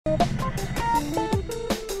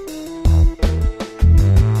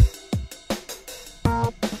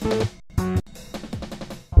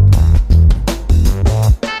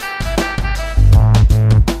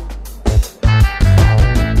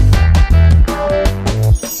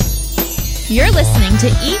You're listening to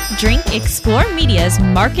Eat, Drink, Explore Media's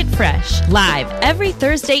Market Fresh, live every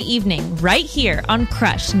Thursday evening right here on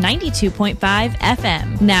Crush 92.5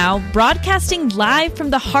 FM. Now, broadcasting live from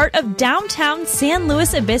the heart of downtown San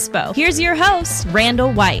Luis Obispo, here's your host,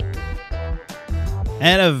 Randall White.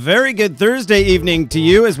 And a very good Thursday evening to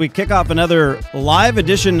you as we kick off another live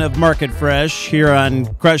edition of Market Fresh here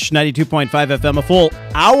on Crush 92.5 FM, a full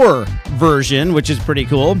hour version, which is pretty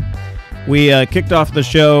cool. We kicked off the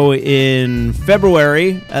show in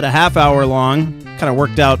February at a half hour long, kind of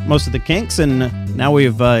worked out most of the kinks, and now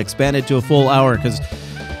we've expanded to a full hour because,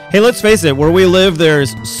 hey, let's face it, where we live,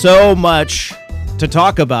 there's so much to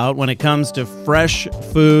talk about when it comes to fresh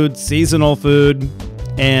food, seasonal food,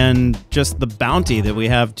 and just the bounty that we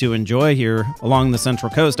have to enjoy here along the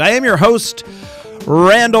Central Coast. I am your host,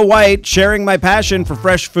 Randall White, sharing my passion for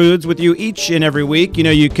fresh foods with you each and every week. You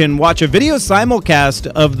know, you can watch a video simulcast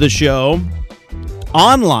of the show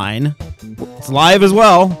online. It's live as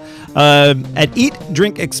well at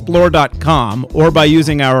eatdrinkexplore.com or by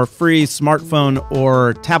using our free smartphone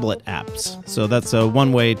or tablet apps. So that's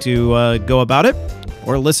one way to go about it,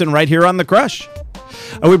 or listen right here on The Crush.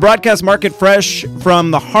 We broadcast Market Fresh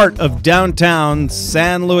from the heart of downtown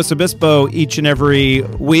San Luis Obispo each and every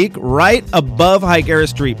week, right above Higuera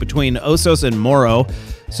Street between Osos and Morro,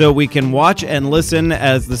 so we can watch and listen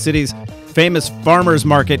as the city's famous farmers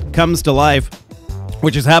market comes to life,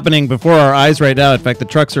 which is happening before our eyes right now. In fact, the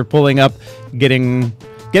trucks are pulling up, getting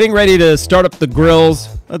ready to start up the grills.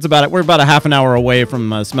 That's about it. We're about a half an hour away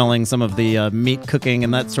from smelling some of the meat cooking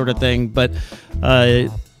and that sort of thing, but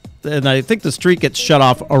and I think the street gets shut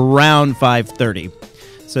off around 5:30.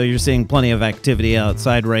 So you're seeing plenty of activity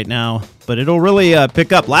outside right now, but it'll really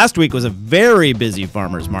pick up. Last week was a very busy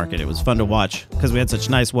farmers market. It was fun to watch because we had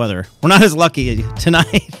such nice weather. We're not as lucky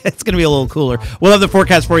tonight. It's going to be a little cooler. We'll have the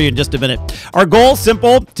forecast for you in just a minute. Our goal,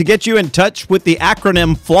 simple, to get you in touch with the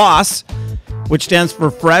acronym FLOSS, which stands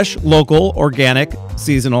for Fresh, Local, Organic,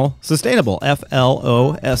 Seasonal, Sustainable,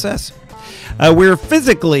 FLOSS. We're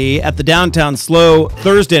physically at the downtown Slow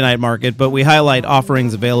Thursday night market, but we highlight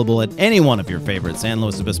offerings available at any one of your favorite San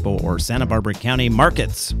Luis Obispo or Santa Barbara County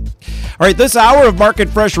markets. All right, this hour of Market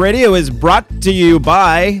Fresh Radio is brought to you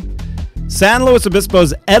by San Luis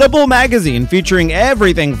Obispo's Edible Magazine, featuring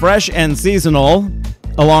everything fresh and seasonal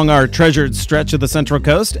along our treasured stretch of the Central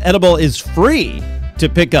Coast. Edible is free to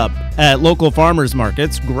pick up at local farmers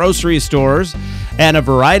markets, grocery stores, and a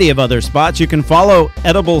variety of other spots. You can follow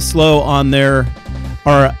Edible Slow on their,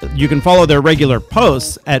 or you can follow their regular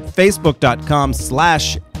posts at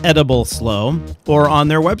facebook.com/edibleslow or on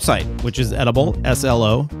their website, which is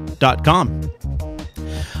edibleslo.com.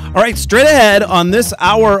 All right, straight ahead on this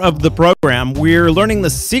hour of the program, we're learning the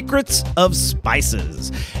secrets of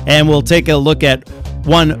spices, and we'll take a look at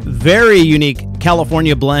one very unique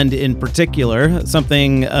California blend in particular,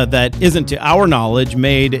 something that isn't, to our knowledge,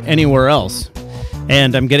 made anywhere else.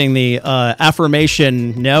 And I'm getting the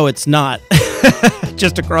affirmation, no, it's not,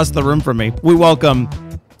 just across the room from me. We welcome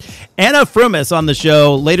Anna Frumis on the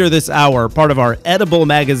show later this hour, part of our Edible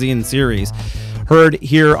Magazine series, heard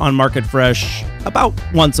here on Market Fresh about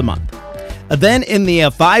once a month. Then in the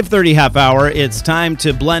 5:30 half hour, it's time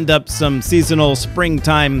to blend up some seasonal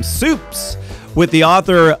springtime soups with the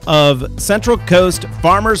author of Central Coast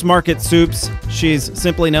Farmers Market Soups. She's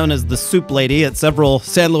simply known as the Soup Lady at several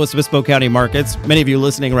San Luis Obispo County markets. Many of you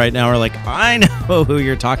listening right now are like, I know who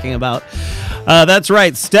you're talking about. That's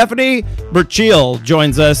right. Stephanie Burchil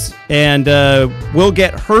joins us, and we'll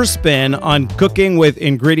get her spin on cooking with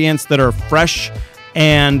ingredients that are fresh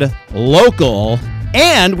and local.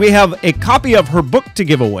 And we have a copy of her book to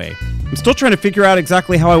give away. I'm still trying to figure out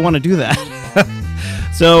exactly how I want to do that.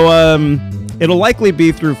 So, it'll likely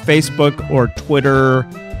be through Facebook or Twitter,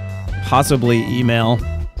 possibly email.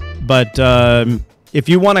 But if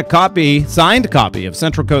you want a copy, signed copy of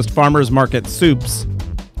Central Coast Farmers Market Soups,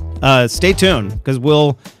 stay tuned, because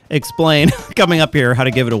we'll explain coming up here how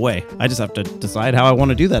to give it away. I just have to decide how I want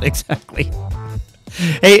to do that exactly.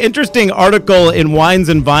 Hey, interesting article in Wines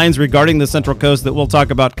and Vines regarding the Central Coast that we'll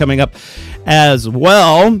talk about coming up as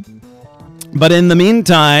well. But in the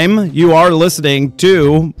meantime, you are listening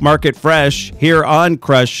to Market Fresh here on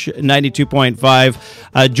Crush 92.5.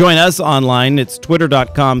 Join us online. It's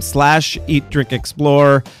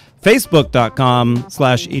twitter.com/eatdrinkexplore,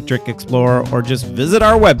 facebook.com/eatdrinkexplore, or just visit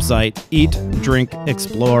our website,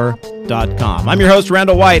 eatdrinkexplore.com. I'm your host,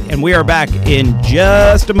 Randall White, and we are back in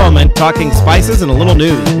just a moment talking spices and a little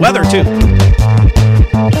news. Weather, too.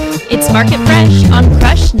 It's Market Fresh on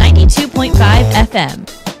Crush 92.5 FM.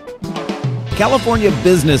 California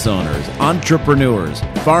business owners, entrepreneurs,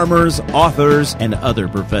 farmers, authors, and other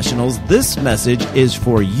professionals, this message is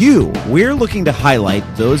for you. We're looking to highlight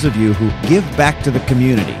those of you who give back to the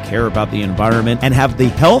community, care about the environment, and have the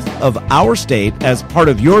health of our state as part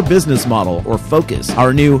of your business model or focus.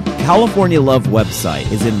 Our new California Love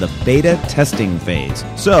website is in the beta testing phase.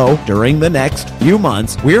 So, during the next few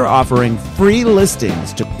months, we're offering free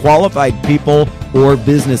listings to qualified people or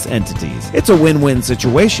business entities. It's a win-win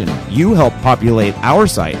situation. You help populate our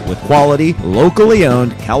site with quality, locally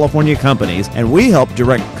owned California companies, and we help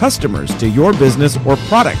direct customers to your business or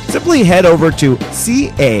product. Simply head over to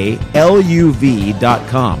CALUV.com.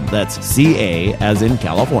 That's CA as in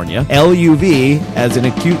California, LUV as in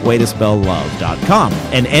a cute way to spell love.com,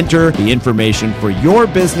 and enter the information for your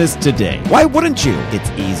business today. Why wouldn't you? It's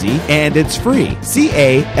easy and it's free.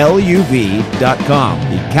 CALUV.com,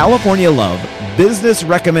 the California Love Business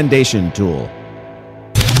Recommendation Tool.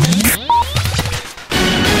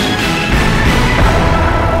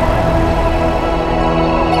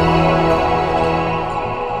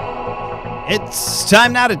 It's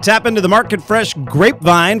time now to tap into the Market Fresh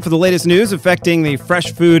grapevine for the latest news affecting the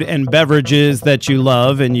fresh food and beverages that you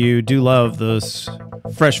love, and you do love those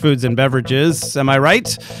fresh foods and beverages. Am I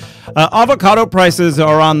right? Avocado prices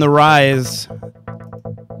are on the rise,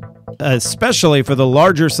 especially for the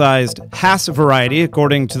larger-sized Hass variety,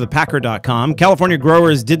 according to thepacker.com. California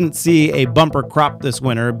growers didn't see a bumper crop this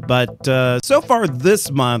winter, but so far this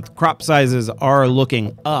month, crop sizes are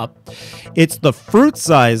looking up. It's the fruit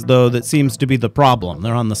size, though, that seems to be the problem.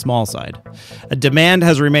 They're on the small side. Demand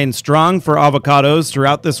has remained strong for avocados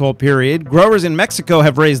throughout this whole period. Growers in Mexico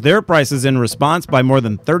have raised their prices in response by more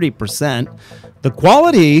than 30%. The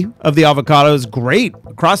quality of the avocado is great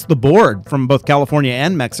across the board from both California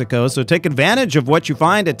and Mexico, so take advantage of what you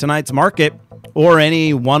find at tonight's market or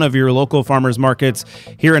any one of your local farmers markets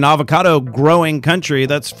here in avocado growing country,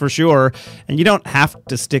 that's for sure. And you don't have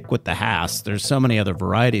to stick with the Hass. There's so many other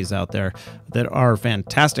varieties out there that are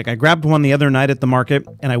fantastic. I grabbed one the other night at the market,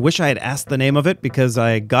 and I wish I had asked the name of it because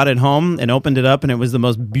I got it home and opened it up, and it was the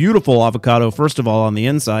most beautiful avocado, first of all, on the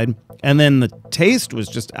inside. And then the taste was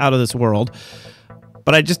just out of this world.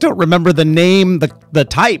 But I just don't remember the name, the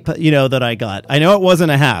type, that I got. I know it wasn't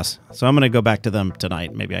a Hass, so I'm going to go back to them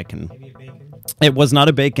tonight. Maybe I can. Maybe a bacon? It was not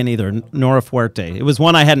a bacon either, nor a Fuerte. It was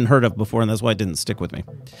one I hadn't heard of before, and that's why it didn't stick with me.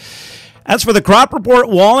 As for the crop report,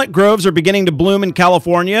 walnut groves are beginning to bloom in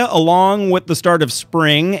California, along with the start of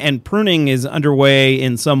spring, and pruning is underway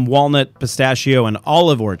in some walnut, pistachio, and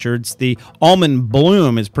olive orchards. The almond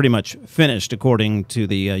bloom is pretty much finished, according to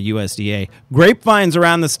the USDA. Grapevines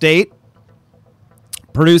around the state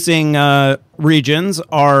producing regions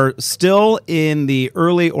are still in the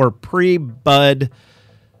early or pre-bud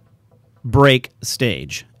break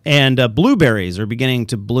stage. And blueberries are beginning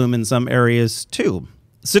to bloom in some areas too.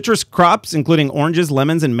 Citrus crops, including oranges,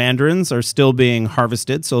 lemons, and mandarins, are still being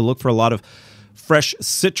harvested, so look for a lot of fresh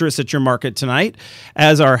citrus at your market tonight,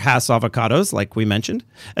 as are Hass avocados, like we mentioned.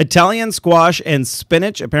 Italian squash and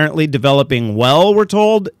spinach apparently developing well, we're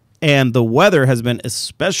told. And the weather has been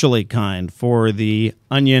especially kind for the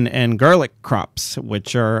onion and garlic crops,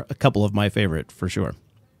 which are a couple of my favorite for sure.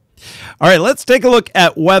 All right, let's take a look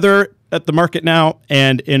at weather at the market now.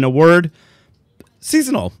 And in a word,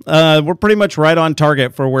 seasonal. We're pretty much right on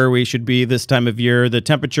target for where we should be this time of year. The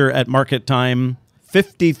temperature at market time,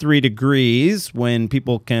 53 degrees when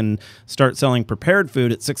people can start selling prepared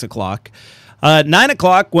food at 6 o'clock. 9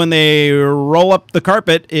 o'clock, when they roll up the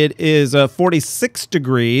carpet, it is 46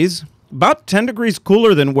 degrees, about 10 degrees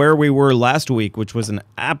cooler than where we were last week, which was an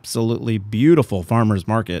absolutely beautiful farmer's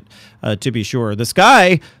market, to be sure. The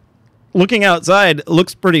sky, looking outside,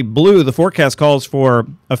 looks pretty blue. The forecast calls for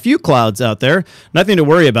a few clouds out there. Nothing to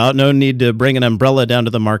worry about. No need to bring an umbrella down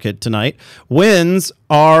to the market tonight. Winds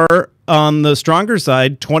are on the stronger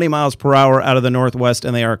side, 20 miles per hour out of the northwest,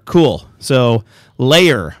 and they are cool. So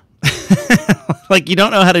layer. Like, you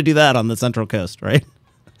don't know how to do that on the Central Coast, right?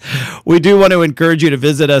 We do want to encourage you to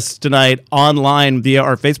visit us tonight online via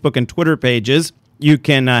our Facebook and Twitter pages. You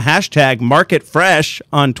can hashtag Market Fresh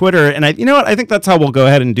on Twitter. And you know what? I think that's how we'll go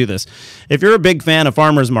ahead and do this. If you're a big fan of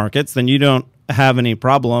farmers markets, then you don't have any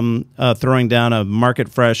problem throwing down a Market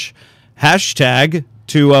Fresh hashtag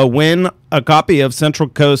to win a copy of Central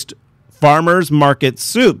Coast Farmers Market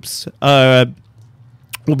Soups.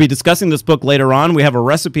 We'll be discussing this book later on. We have a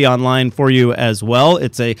recipe online for you as well.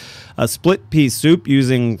 It's a split pea soup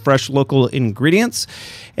using fresh local ingredients.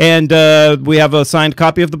 And we have a signed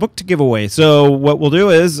copy of the book to give away. So what we'll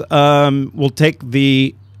do is we'll take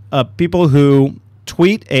the people who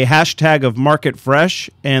tweet a hashtag of Market Fresh,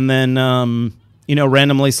 and then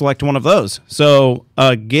randomly select one of those. So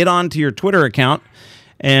get onto your Twitter account.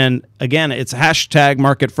 And again, it's hashtag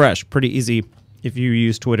Market Fresh. Pretty easy. If you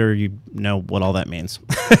use Twitter, you know what all that means.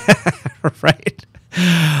 Right.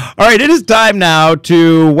 All right. It is time now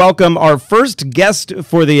to welcome our first guest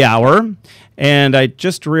for the hour. And I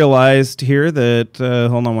just realized here that,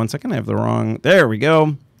 hold on one second, I have the wrong, there we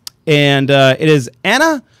go. And it is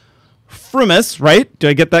Anna Frumis, right? Did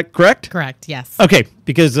I get that correct? Correct, yes. Okay,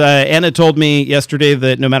 because Anna told me yesterday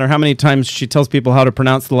that no matter how many times she tells people how to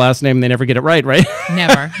pronounce the last name, they never get it right?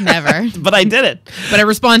 Never. But I did it. But I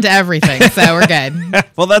respond to everything, so we're good.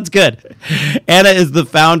 Well, that's good. Anna is the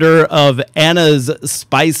founder of Anna's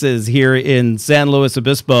Spices here in San Luis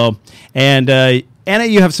Obispo. And Anna,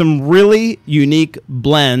 you have some really unique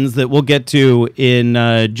blends that we'll get to in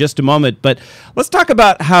just a moment. But let's talk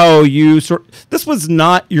about how this was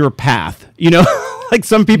not your path, like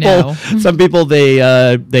some people,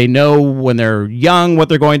 they know when they're young what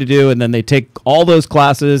they're going to do, and then they take all those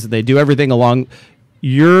classes, they do everything along.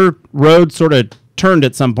 Your road sort of turned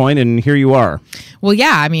at some point, and here you are. Well,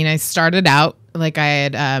 yeah, I mean, I started out like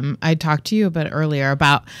I talked to you about earlier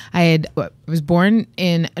about I was born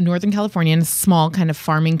in Northern California in a small kind of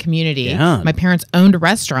farming community. Yeah. My parents owned a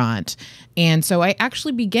restaurant, and so I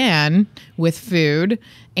actually began with food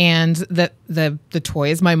and the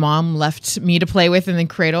toys my mom left me to play with in the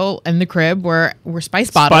cradle and the crib were spice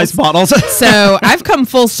bottles. Spice bottles. So I've come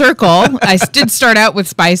full circle. I did start out with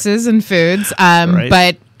spices and foods, Right.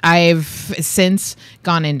 but I've since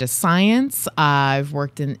gone into science. I've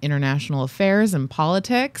worked in international affairs and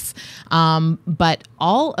politics. But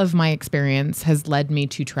all of my experience has led me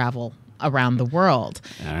to travel around the world.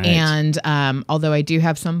 All right. And although I do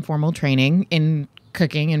have some formal training in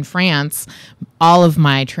cooking in France, all of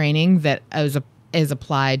my training that is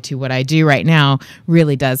applied to what I do right now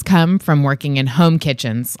really does come from working in home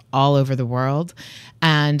kitchens all over the world.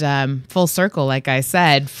 And full circle, like I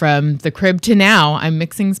said, from the crib to now, I'm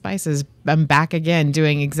mixing spices. I'm back again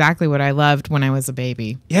doing exactly what I loved when I was a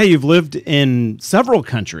baby. Yeah, you've lived in several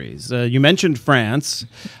countries. You mentioned France.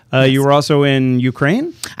 Yes. You were also in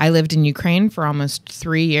Ukraine? I lived in Ukraine for almost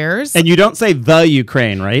 3 years. And you don't say the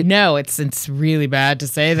Ukraine, right? No, it's really bad to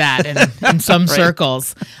say that in some Right.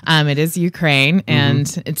 circles. It is Ukraine,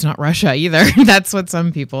 and it's not Russia either. That's what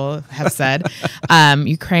some people have said.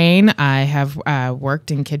 Ukraine, I have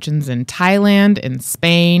worked in kitchens in Thailand, in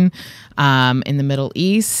Spain, in the Middle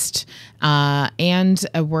East, and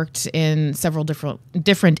I worked in several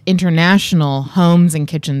different international homes and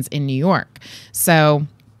kitchens in New York. So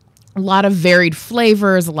a lot of varied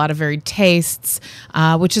flavors, a lot of varied tastes,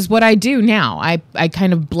 which is what I do now. I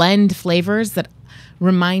kind of blend flavors that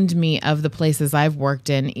remind me of the places I've worked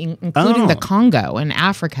in, including the Congo and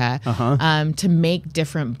Africa, to make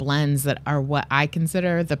different blends that are what I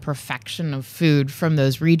consider the perfection of food from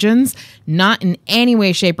those regions. Not in any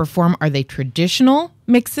way, shape, or form are they traditional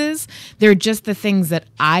mixes. They're just the things that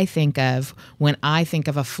I think of when I think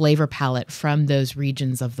of a flavor palette from those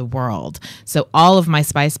regions of the world. So all of my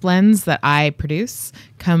spice blends that I produce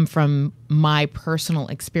come from my personal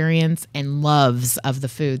experience and loves of the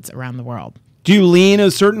foods around the world. Do you lean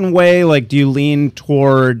a certain way? Like, do you lean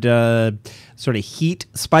toward sort of heat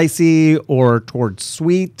spicy or toward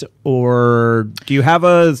sweet? Or do you have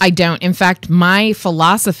I don't. In fact, my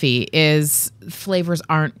philosophy is flavors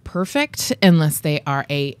aren't perfect unless they are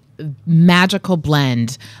a magical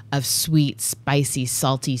blend of sweet, spicy,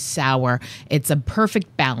 salty, sour. It's a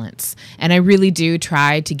perfect balance. And I really do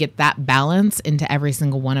try to get that balance into every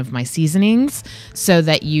single one of my seasonings so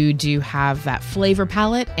that you do have that flavor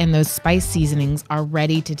palette and those spice seasonings are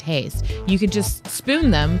ready to taste. You could just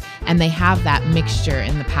spoon them and they have that mixture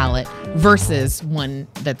in the palate versus one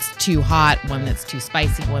that's too hot, one that's too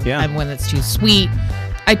spicy, one that's too sweet.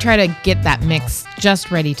 I try to get that mix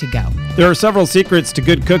just ready to go. There are several secrets to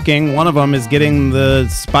good cooking. One of them is getting the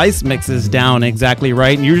spice mixes down exactly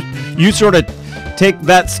right. And you sort of take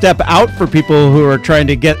that step out for people who are trying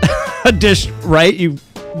to get a dish right.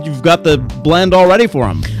 You've got the blend all ready for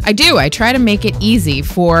them. I do. I try to make it easy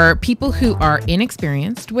for people who are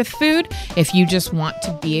inexperienced with food. If you just want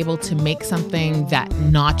to be able to make something that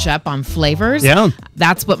notch up on flavors,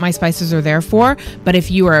 that's what my spices are there for. But if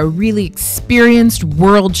you are a really experienced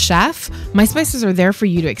world chef, my spices are there for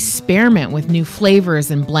you to experiment with new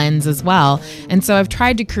flavors and blends as well. And so I've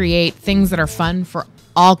tried to create things that are fun for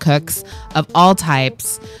all cooks of all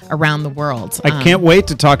types around the world. I can't wait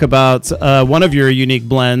to talk about one of your unique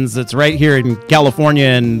blends that's right here in California,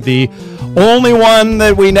 and the only one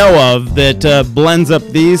that we know of that blends up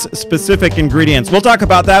these specific ingredients. We'll talk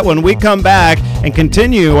about that when we come back and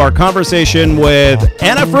continue our conversation with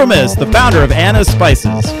Anna Frumis, the founder of Anna's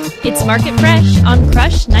Spices. It's Market Fresh on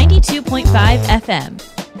Crush 92.5 FM.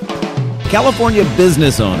 California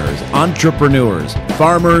business owners, entrepreneurs,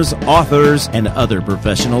 farmers, authors, and other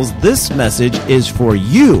professionals, this message is for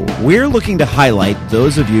you. We're looking to highlight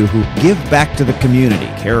those of you who give back to the community,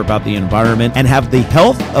 care about the environment, and have the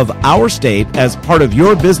health of our state as part of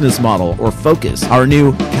your business model or focus. Our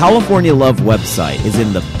new California Love website is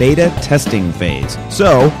in the beta testing phase.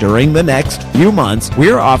 So, during the next few months,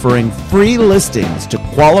 we're offering free listings to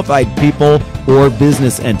qualified people or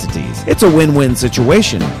business entities. It's a win-win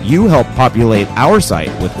situation. You help populate our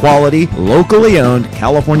site with quality, locally owned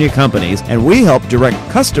California companies, and we help direct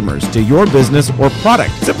customers to your business or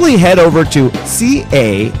product. Simply head over to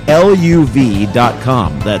CALUV.com.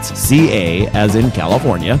 That's CA as in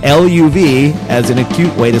California, LUV as in a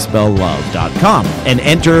cute way to spell love.com, and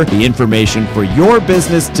enter the information for your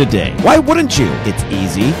business today. Why wouldn't you? It's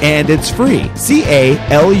easy and it's free.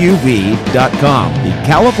 CALUV.com, the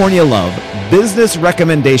California Love Business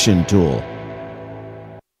Recommendation Tool.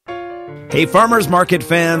 Hey, farmers market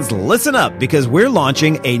fans, listen up because we're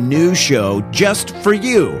launching a new show just for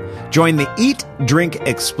you. Join the Eat, Drink,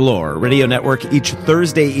 Explore radio network each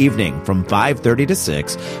Thursday evening from 5:30 to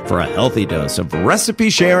 6 for a healthy dose of recipe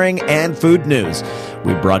sharing and food news.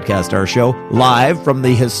 We broadcast our show live from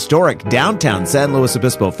the historic downtown San Luis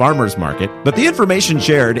Obispo Farmers Market, but the information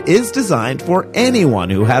shared is designed for anyone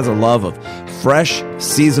who has a love of fresh,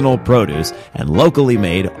 seasonal produce and locally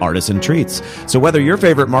made artisan treats. So whether your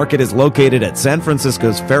favorite market is located at San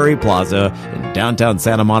Francisco's Ferry Plaza in downtown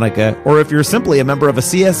Santa Monica, or if you're simply a member of a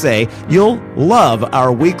CSA, you'll love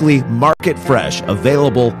our weekly Market Fresh,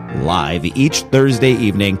 available live each Thursday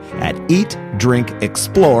evening at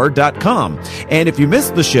eatdrinkexplore.com. And if you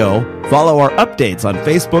missed the show, follow our updates on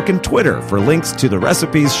Facebook and Twitter for links to the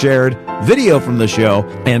recipes shared, video from the show,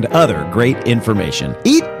 and other great information.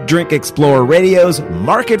 Eat, Drink, Explore Radio's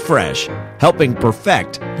Market Fresh, helping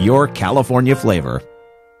perfect your California flavor.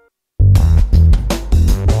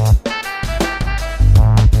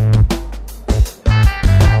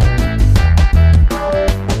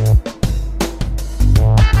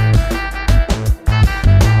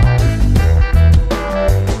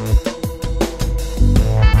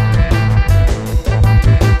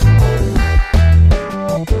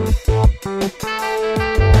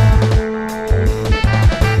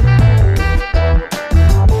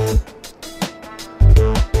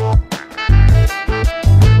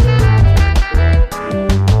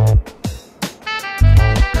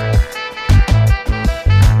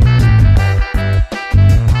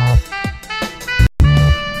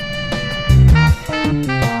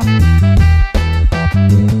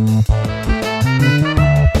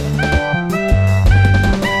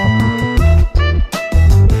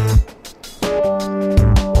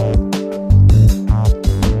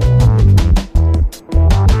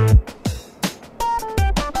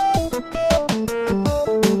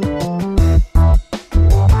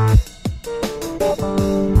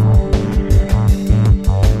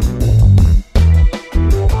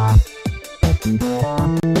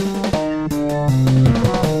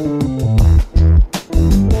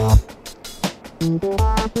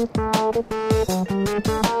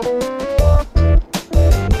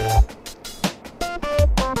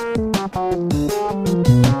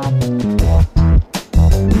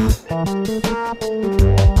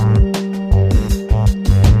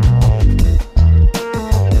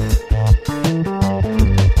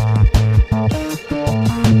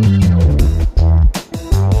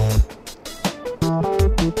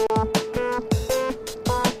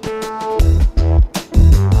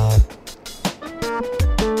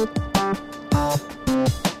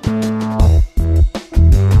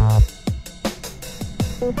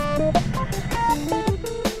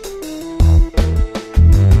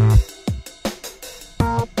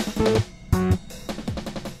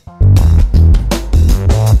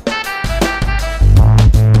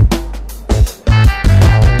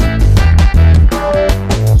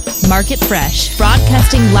 Market Fresh,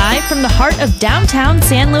 broadcasting live from the heart of downtown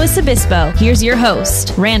San Luis Obispo. Here's your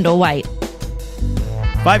host, Randall White.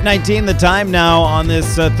 5:19 the time now on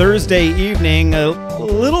this Thursday evening. A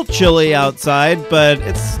little chilly outside, but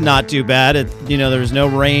it's not too bad. There's no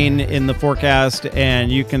rain in the forecast,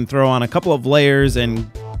 and you can throw on a couple of layers and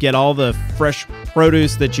get all the fresh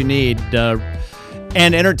produce that you need.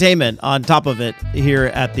 and entertainment on top of it here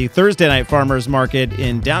at the Thursday Night Farmers Market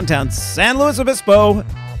in downtown San Luis Obispo.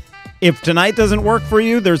 If tonight doesn't work for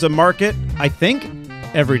you, there's a market, I think,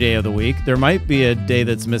 every day of the week. There might be a day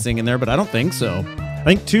that's missing in there, but I don't think so. I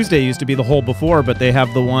think Tuesday used to be the whole before, but they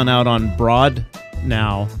have the one out on Broad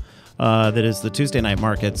now that is the Tuesday night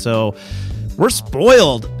market. So we're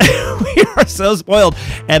spoiled. We are so spoiled.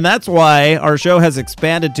 And that's why our show has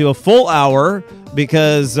expanded to a full hour,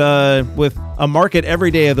 because with a market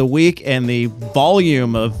every day of the week and the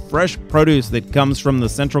volume of fresh produce that comes from the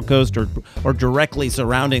Central Coast or directly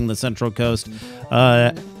surrounding the Central Coast,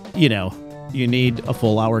 you need a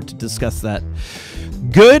full hour to discuss that.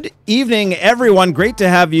 Good evening, everyone. Great to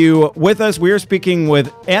have you with us. We are speaking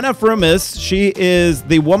with Anna Frumis. She is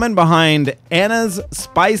the woman behind Anna's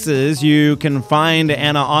Spices. You can find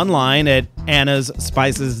Anna online at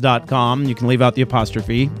annasspices.com. You can leave out the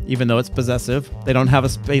apostrophe, even though it's possessive. They don't have a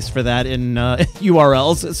space for that in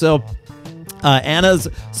URLs. So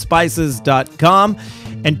annasspices.com.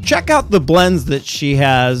 And check out the blends that she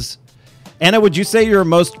has. Anna, would you say your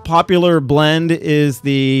most popular blend is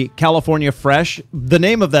the California Fresh? The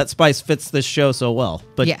name of that spice fits this show so well.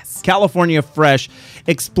 But yes. California Fresh.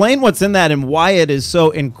 Explain what's in that and why it is so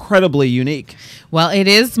incredibly unique. Well, it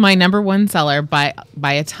is my number one seller by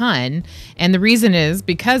a ton. And the reason is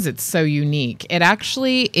because it's so unique. It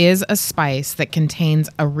actually is a spice that contains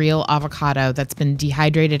a real avocado that's been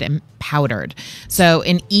dehydrated and powdered. So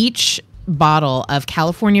in each bottle of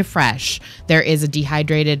California Fresh, there is a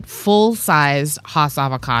dehydrated full-size Hass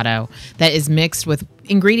avocado that is mixed with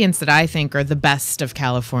ingredients that I think are the best of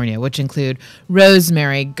California, which include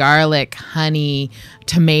rosemary, garlic, honey,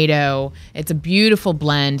 tomato. It's a beautiful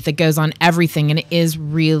blend that goes on everything, and it's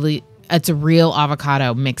a real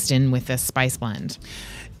avocado mixed in with this spice blend.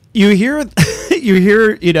 You hear,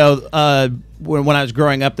 when I was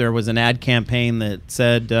growing up, there was an ad campaign that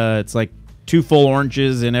said it's like 2 full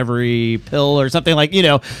oranges in every pill or something but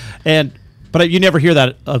you never hear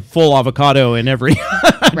that a full avocado in every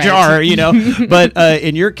jar, but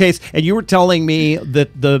in your case, and you were telling me that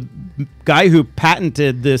the guy who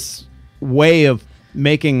patented this way of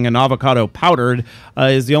making an avocado powdered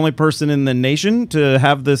is the only person in the nation to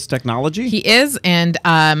have this technology. He is, and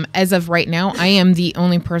as of right now, I am the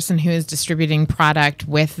only person who is distributing product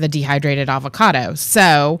with the dehydrated avocado.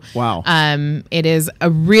 So, wow, it is a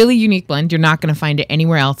really unique blend. You're not going to find it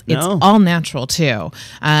anywhere else. It's all natural too.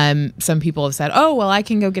 Some people have said, "Oh, well, I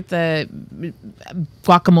can go get the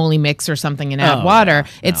guacamole mix or something and add water."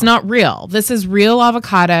 It's not real. This is real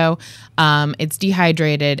avocado. It's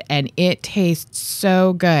dehydrated and it tastes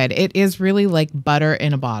so good. It is really like butter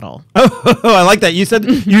in a bottle. Oh, I like that. You said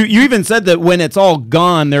you even said that when it's all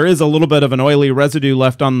gone, there is a little bit of an oily residue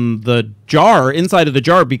left on the jar, inside of the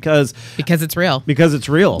jar, because it's real. Because it's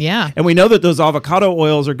real. Yeah. And we know that those avocado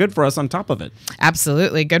oils are good for us on top of it.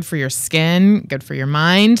 Absolutely. Good for your skin, good for your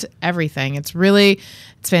mind, everything. It's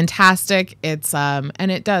fantastic. It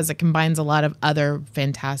combines a lot of other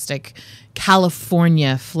fantastic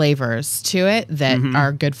California flavors to it that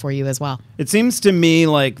are good for you as well. It seems to me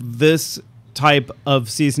like this type of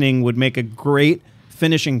seasoning would make a great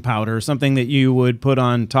finishing powder, something that you would put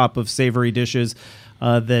on top of savory dishes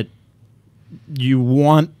that you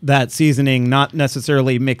want that seasoning not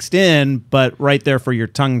necessarily mixed in, but right there for your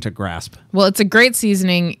tongue to grasp. Well, it's a great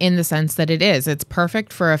seasoning in the sense that it's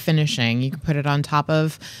perfect for a finishing. You can put it on top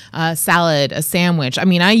of a salad, a sandwich. I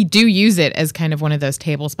mean, I do use it as kind of one of those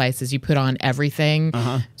table spices you put on everything,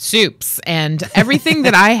 soups, and everything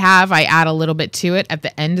that I have, I add a little bit to it at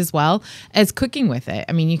the end as well as cooking with it.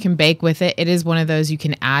 I mean, you can bake with it. It is one of those you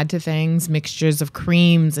can add to things, mixtures of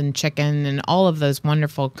creams and chicken and all of those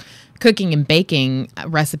wonderful cooking and baking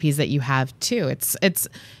recipes that you have too. It's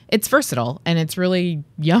versatile and it's really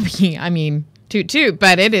yummy. I mean, toot,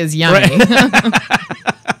 but it is yummy. Right.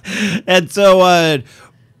 And so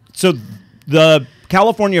the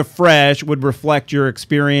California Fresh would reflect your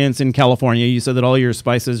experience in California. You said that all your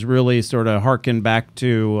spices really sort of harken back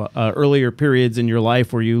to earlier periods in your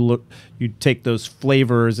life where you take those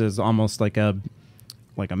flavors as almost like a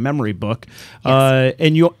memory book. Yes.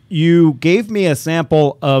 And you gave me a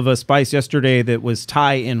sample of a spice yesterday that was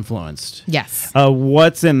Thai influenced. Yes.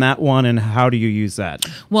 What's in that one and how do you use that?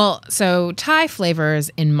 Well, so Thai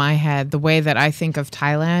flavors in my head, the way that I think of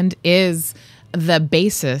Thailand is the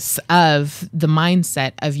basis of the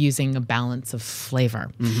mindset of using a balance of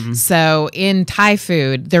flavor. Mm-hmm. So in Thai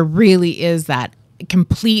food, there really is that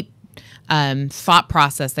complete thought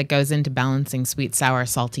process that goes into balancing sweet, sour,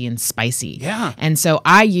 salty, and spicy. Yeah. And so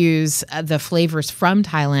I use the flavors from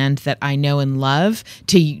Thailand that I know and love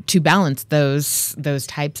to balance those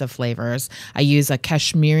types of flavors. I use a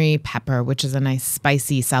Kashmiri pepper, which is a nice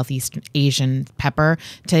spicy Southeast Asian pepper,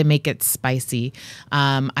 to make it spicy.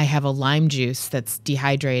 I have a lime juice that's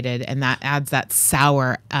dehydrated, and that adds that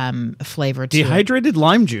sour flavor to it. Dehydrated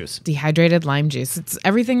lime juice. Dehydrated lime juice. It's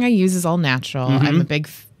everything I use is all natural. I'm a big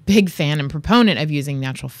fan and proponent of using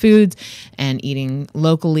natural foods and eating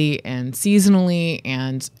locally and seasonally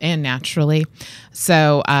and naturally.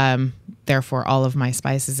 So therefore, all of my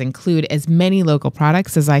spices include as many local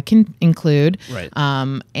products as I can include, right.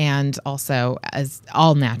 And also as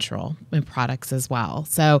all natural products as well.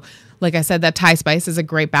 So like I said, that Thai spice is a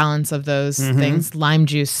great balance of those things: lime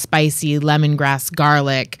juice, spicy, lemongrass,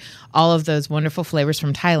 garlic, all of those wonderful flavors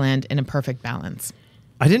from Thailand in a perfect balance.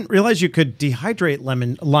 I didn't realize you could dehydrate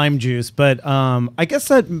lime juice, but I guess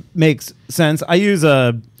that makes sense. I use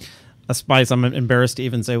a spice. I'm embarrassed to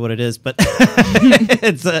even say what it is, but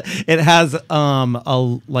it has a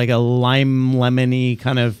lime lemony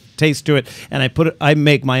kind of taste to it, and I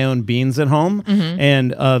make my own beans at home,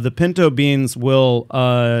 and the pinto beans will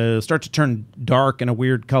start to turn dark and a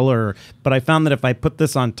weird color. But I found that if I put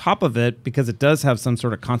this on top of it, because it does have some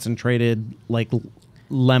sort of concentrated like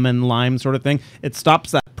lemon lime sort of thing, it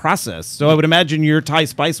stops that process. So I would imagine your Thai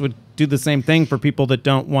spice would do the same thing for people that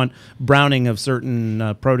don't want browning of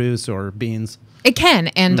certain produce or beans. It can,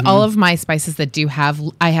 and all of my spices that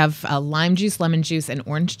I have lime juice, lemon juice, and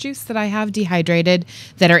orange juice that I have dehydrated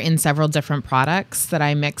that are in several different products that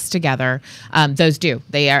I mix together. Those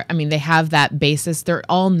they have that basis. They're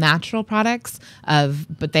all natural products,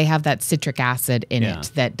 but they have that citric acid in it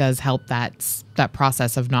that does help that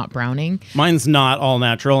process of not browning. Mine's not all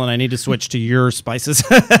natural, and I need to switch to your spices.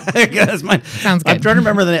 Sounds good. I'm trying to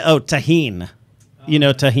remember tahine. You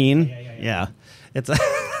know tahine? Yeah. It's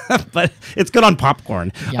but it's good on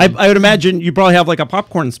popcorn. I would imagine you probably have like a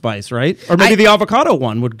popcorn spice, right? Or maybe the avocado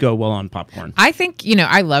one would go well on popcorn. I think,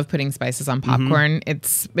 I love putting spices on popcorn.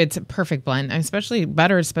 It's a perfect blend. Especially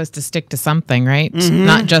butter is supposed to stick to something, right?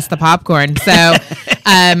 Not just the popcorn. So,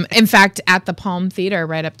 in fact, at the Palm Theater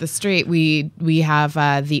right up the street, we have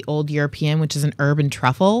the Old European, which is an herb and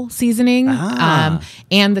truffle seasoning,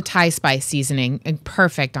 and the Thai spice seasoning, and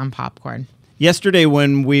perfect on popcorn. Yesterday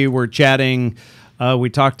when we were chatting,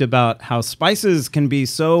 we talked about how spices can be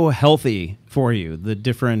so healthy for you, the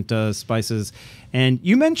different spices. And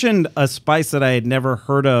you mentioned a spice that I had never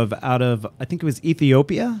heard of out of, I think it was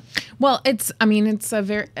Ethiopia. Well, it's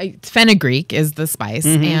fenugreek is the spice,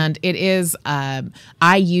 and it is,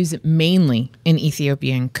 I use it mainly in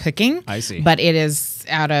Ethiopian cooking. I see. But it's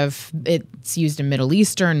used in Middle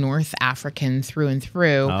Eastern, North African through and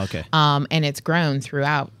through. Oh, okay. And it's grown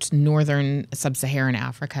throughout northern sub-Saharan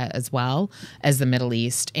Africa as well as the Middle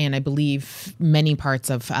East. And I believe many parts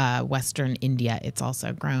of Western India, it's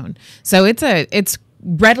also grown. So it's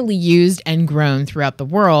readily used and grown throughout the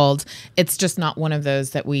world. It's just not one of those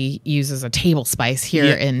that we use as a table spice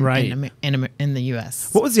here in the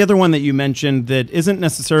U.S. What was the other one that you mentioned that isn't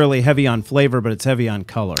necessarily heavy on flavor, but it's heavy on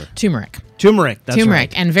color? Turmeric. That's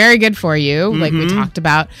right. And very good for you, like we talked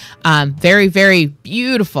about. Very, very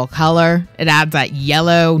beautiful color. It adds that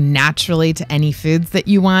yellow naturally to any foods that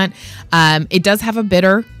you want. It does have a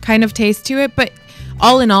bitter kind of taste to it, but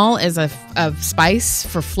all in all, as a spice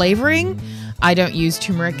for flavoring, I don't use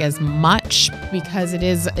turmeric as much because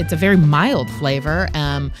it's a very mild flavor.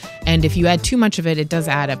 And if you add too much of it, it does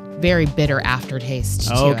add a very bitter aftertaste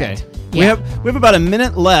to it. Yeah. We have about a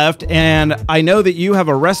minute left, and I know that you have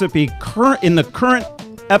a recipe in the current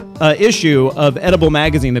issue of Edible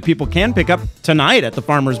Magazine that people can pick up tonight at the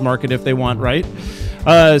farmer's market if they want, right?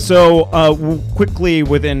 So quickly,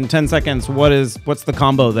 within 10 seconds, what's the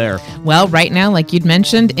combo there? Well, right now, like you'd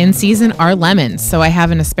mentioned, in season are lemons. So I have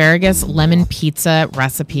an asparagus lemon pizza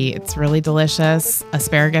recipe. It's really delicious.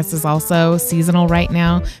 Asparagus is also seasonal right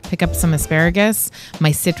now. Pick up some asparagus,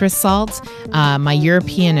 my citrus salt, my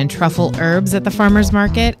European and truffle herbs at the farmer's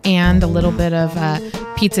market, and a little bit of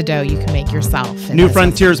pizza dough you can make yourself. New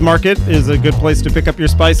Frontiers Market is a good place to pick up your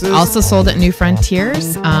spices. Also sold at New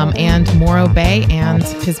Frontiers and Morro Bay and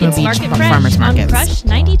Pismo Beach Market Farmers Markets. On Crush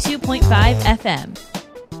 92.5 FM.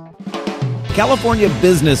 California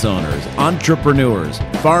business owners, entrepreneurs,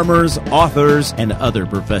 farmers, authors, and other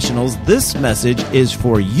professionals, this message is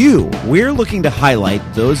for you. We're looking to highlight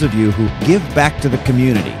those of you who give back to the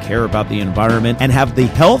community, care about the environment, and have the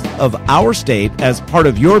health of our state as part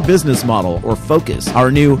of your business model or focus.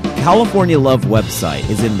 Our new California Love website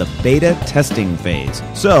is in the beta testing phase.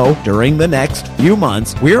 So, during the next few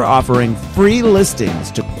months, we're offering free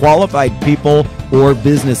listings to qualified people or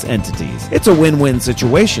business entities. It's a win-win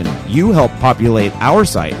situation. You help populate our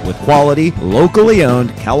site with quality, locally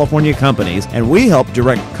owned California companies, and we help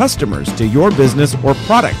direct customers to your business or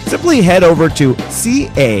product. Simply head over to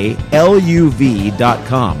CALUV.com.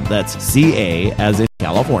 That's CA as in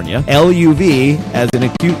California, LUV as an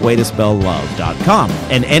acute way to spell love.com,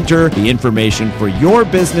 and enter the information for your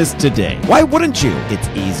business today. Why wouldn't you? It's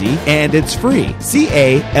easy and it's free.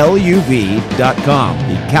 CALUV.com,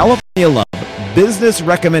 the California Love Business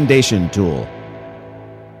Recommendation Tool.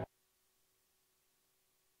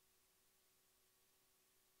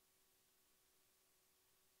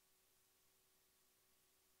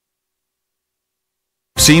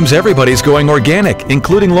 Seems everybody's going organic,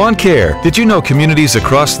 including lawn care. Did you know communities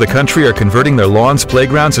across the country are converting their lawns,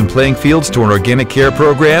 playgrounds, and playing fields to an organic care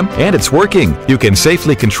program? And it's working. You can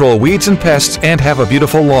safely control weeds and pests and have a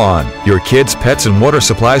beautiful lawn. Your kids, pets, and water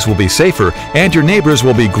supplies will be safer, and your neighbors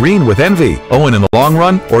will be green with envy. Oh, and in the long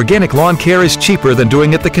run, organic lawn care is cheaper than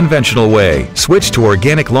doing it the conventional way. Switch to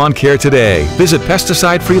organic lawn care today. Visit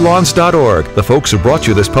pesticidefreelawns.org. The folks who brought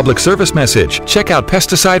you this public service message. Check out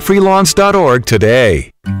pesticidefreelawns.org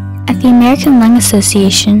today. At the American Lung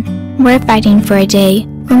Association, we're fighting for a day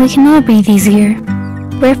when we can all breathe easier.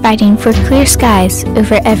 We're fighting for clear skies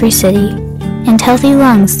over every city and healthy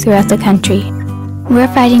lungs throughout the country. We're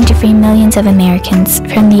fighting to free millions of Americans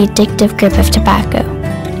from the addictive grip of tobacco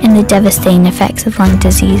and the devastating effects of lung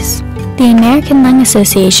disease. The American Lung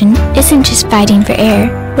Association isn't just fighting for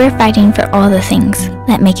air, we're fighting for all the things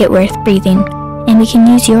that make it worth breathing, and we can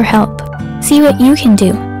use your help. See what you can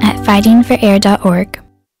do at fightingforair.org.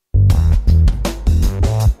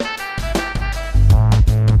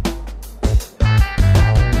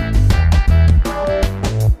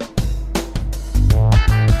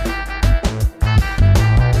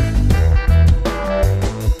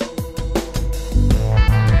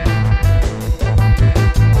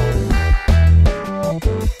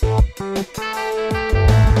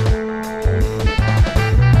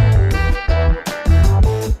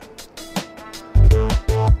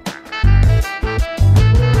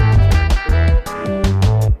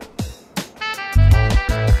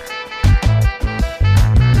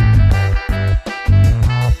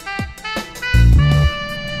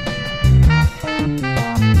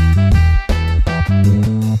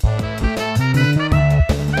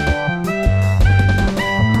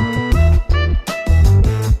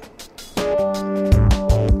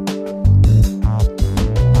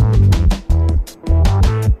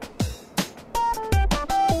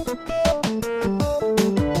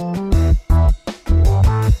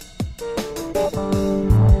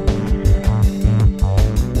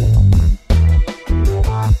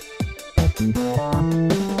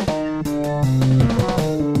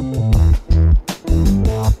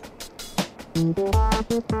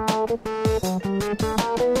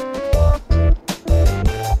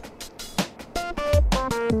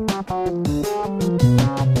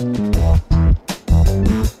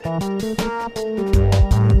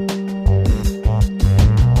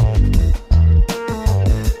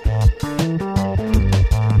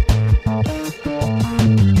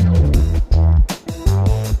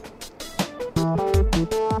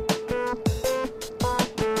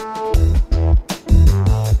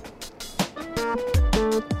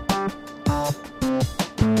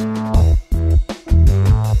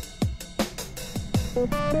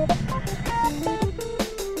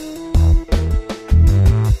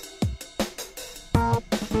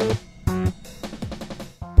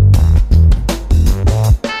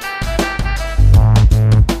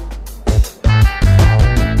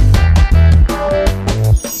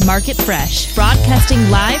 Market Fresh, broadcasting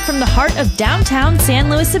live from the heart of downtown San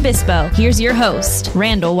Luis Obispo. Here's your host,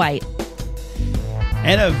 Randall White.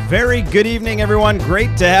 And a very good evening, everyone.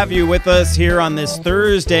 Great to have you with us here on this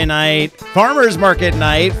Thursday night, Farmers Market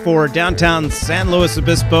night for downtown San Luis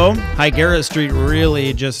Obispo. Higuera Street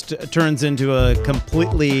really just turns into a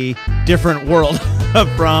completely different world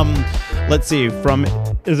from, let's see,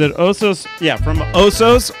 is it Osos? Yeah, from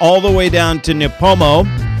Osos all the way down to Nipomo.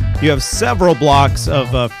 You have several blocks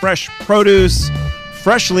of fresh produce,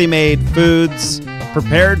 freshly made foods,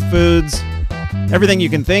 prepared foods, everything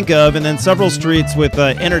you can think of, and then several streets with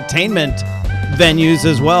entertainment venues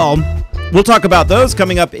as well. We'll talk about those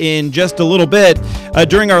coming up in just a little bit.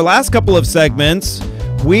 During our last couple of segments,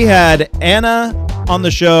 we had Anna on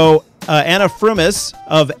the show, Anna Frumis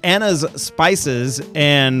of Anna's Spices,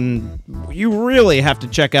 and you really have to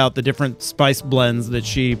check out the different spice blends that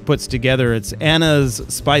she puts together. It's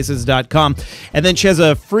annasspices.com. And then she has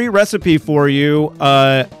a free recipe for you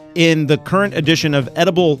in the current edition of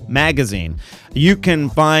Edible Magazine, you can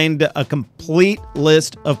find a complete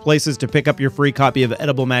list of places to pick up your free copy of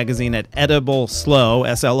Edible Magazine at edibleslo,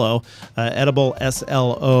 S-L-O,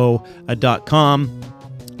 edibleslo.com.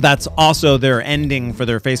 That's also their ending for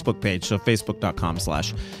their Facebook page, so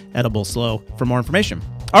facebook.com/edibleslo for more information.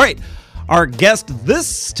 All right. Our guest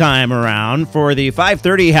this time around for the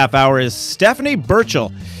 5:30 half hour is Stephanie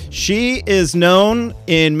Burchell. She is known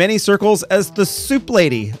in many circles as the soup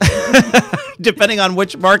lady, depending on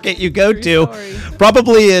which market you go to.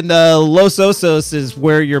 Probably in Los Osos is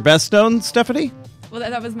where you're best known, Stephanie? Well,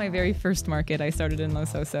 that was my very first market. I started in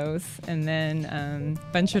Los Osos and then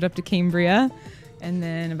ventured up to Cambria. And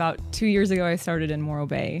then about 2 years ago, I started in Morro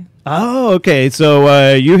Bay. Oh, okay.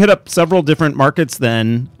 So you hit up several different markets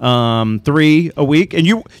then, 3 a week, and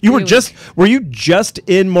you were just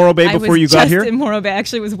in Morro Bay before you got here? I was just in Morro Bay. I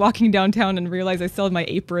actually was walking downtown and realized I still had my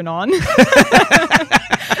apron on.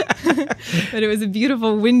 But it was a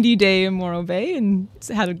beautiful, windy day in Morro Bay, and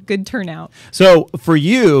had a good turnout. So for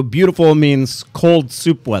you, beautiful means cold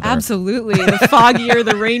soup weather. Absolutely. The foggier,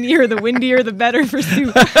 the rainier, the windier, the better for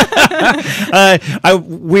soup.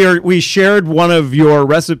 We shared one of your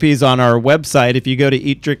recipes on our website. If you go to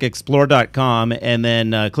eatdrinkexplore.com and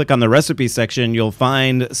then click on the recipe section, you'll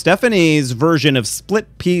find Stephanie's version of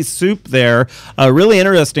split pea soup there. Really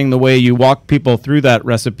interesting the way you walk people through that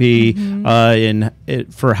recipe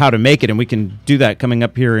for how to make it, and we can do that coming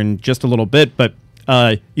up here in just a little bit. But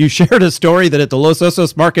you shared a story that at the Los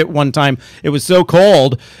Osos market one time, it was so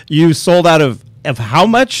cold, you sold out of how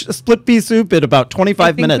much split pea soup in about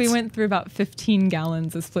 25 minutes? We went through about 15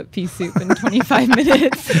 gallons of split pea soup in 25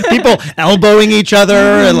 minutes. People elbowing each other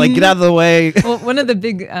and like, get out of the way. Well, one of the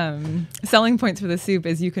big selling points for the soup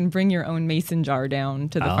is you can bring your own mason jar down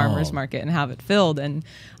to the farmer's market and have it filled. And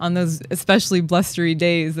on those especially blustery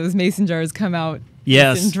days, those mason jars come out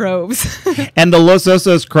in droves. And the Los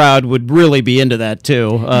Osos crowd would really be into that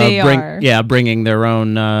too. They are. Yeah, bringing their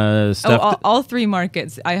own stuff. All 3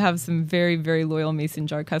 markets. I have some very, very loyal mason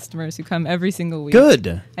jar customers who come every single week.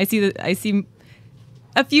 Good. I see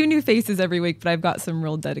a few new faces every week, but I've got some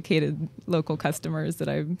real dedicated local customers that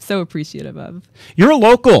I'm so appreciative of. You're a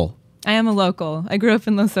local. I am a local. I grew up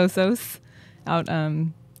in Los Osos, out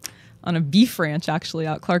on a beef ranch, actually,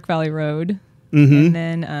 out Clark Valley Road. And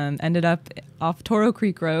then ended up off Toro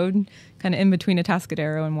Creek Road, kind of in between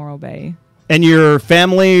Atascadero and Morro Bay. And your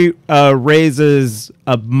family raises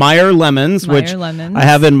Meyer lemons, which I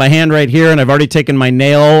have in my hand right here, and I've already taken my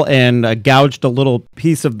nail and gouged a little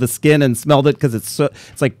piece of the skin and smelled it because it's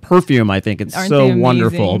like perfume. I think it's so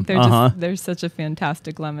wonderful. They're such a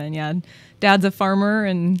fantastic lemon. Yeah, Dad's a farmer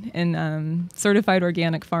and certified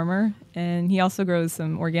organic farmer, and he also grows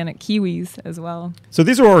some organic kiwis as well. So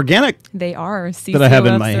these are organic. They are CCOF that I have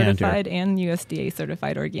in my hand here. certified and USDA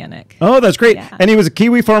certified organic. Oh, that's great. Yeah. And he was a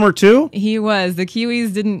kiwi farmer too? He was. The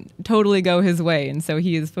kiwis didn't totally go his way, and so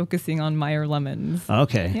he is focusing on Meyer lemons.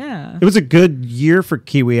 Okay. Yeah. It was a good year for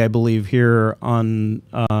kiwi, I believe, here in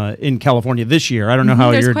California this year. I don't know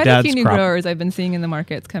how your dad's crop. There's quite a few new growers I've been seeing in the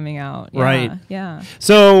markets coming out. Yeah, right. Yeah.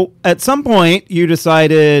 So at some point you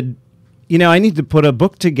decided, I need to put a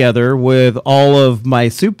book together with all of my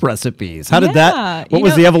soup recipes. How did that? What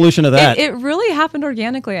was the evolution of that? It really happened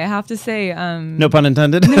organically, I have to say. No pun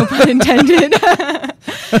intended. No pun intended.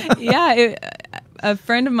 Yeah. A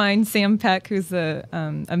friend of mine, Sam Peck, who's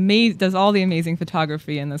does all the amazing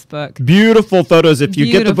photography in this book. Beautiful photos if you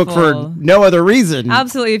get the book for no other reason.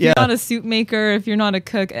 Absolutely. If you're not a soup maker, if you're not a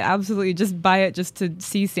cook, absolutely just buy it just to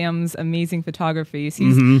see Sam's amazing photography.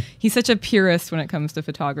 He's such a purist when it comes to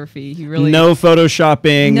photography. He really no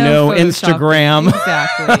photoshopping, no Instagram.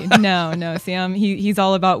 Exactly. No. Sam, he's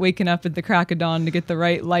all about waking up at the crack of dawn to get the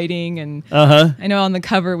right lighting. And I know on the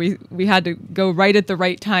cover we had to go right at the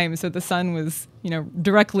right time so the sun was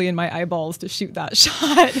directly in my eyeballs to shoot that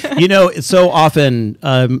shot. So often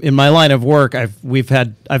in my line of work, I've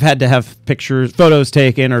had to have photos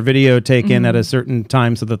taken or video taken at a certain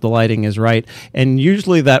time so that the lighting is right. And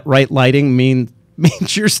usually that right lighting means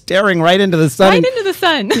you're staring right into the sun. Right into the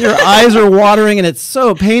sun. Your eyes are watering and it's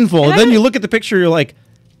so painful. And then you look at the picture, you're like,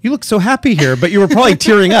 you look so happy here, but you were probably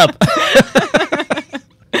tearing up.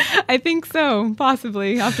 I think so,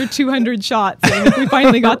 possibly. After 200 shots, we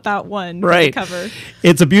finally got that one right. cover.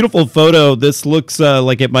 It's a beautiful photo. This looks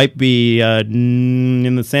like it might be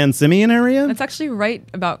in the San Simeon area. It's actually right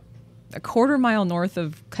about a quarter mile north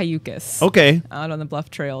of Cayucas. Okay. Out on the Bluff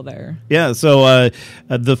Trail there. Yeah, so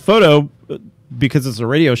the photo because it's a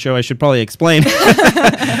radio show, I should probably explain,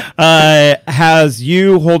 has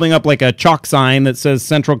you holding up like a chalk sign that says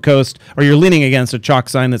Central Coast, or you're leaning against a chalk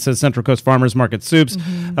sign that says Central Coast Farmers Market Soups,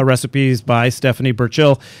 recipes by Stephanie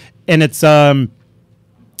Burchill. And it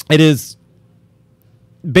is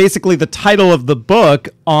basically the title of the book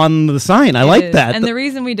on the sign. I like that. And the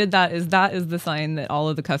reason we did that is the sign that all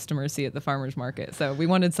of the customers see at the farmers market. So we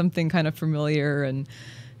wanted something kind of familiar,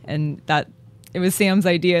 and that it was Sam's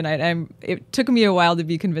idea, and it took me a while to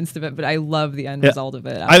be convinced of it, but I love the end result of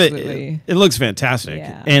it. Absolutely. It looks fantastic.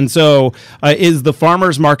 Yeah. And so is the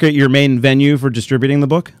farmers market your main venue for distributing the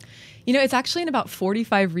book? It's actually in about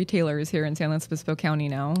 45 retailers here in San Luis Obispo County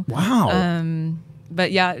now. Wow.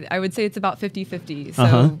 But yeah, I would say it's about 50-50.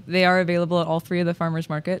 So they are available at all 3 of the farmers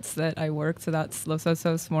markets that I work. So that's Los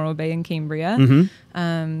Osos, Morro Bay, and Cambria.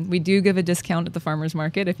 We do give a discount at the farmers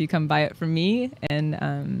market if you come buy it from me,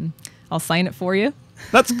 and I'll sign it for you.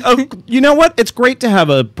 That's you know what? It's great to have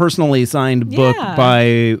a personally signed book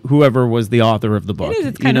by whoever was the author of the book. It is.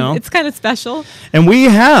 It's kind of special. And we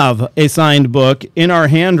have a signed book in our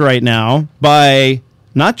hand right now by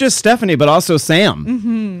not just Stephanie, but also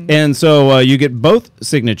Sam. And so you get both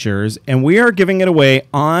signatures, and we are giving it away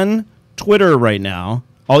on Twitter right now.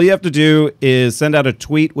 All you have to do is send out a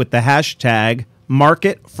tweet with the hashtag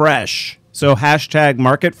MarketFresh. So hashtag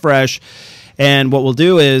MarketFresh. And what we'll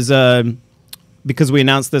do is, because we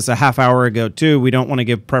announced this a half hour ago too, we don't want to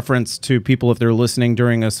give preference to people if they're listening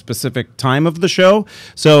during a specific time of the show.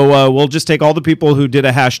 So we'll just take all the people who did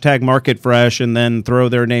a hashtag MarketFresh and then throw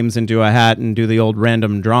their names into a hat and do the old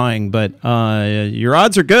random drawing. But your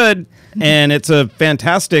odds are good, and it's a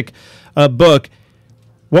fantastic book.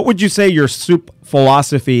 What would you say your soup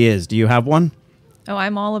philosophy is? Do you have one? Oh,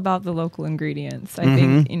 I'm all about the local ingredients. I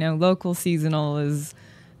think, local, seasonal is...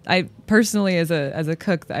 I personally, as a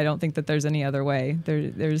cook, I don't think that there's any other way.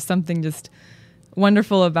 There's something just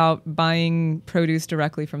wonderful about buying produce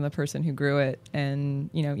directly from the person who grew it, and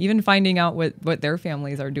even finding out what their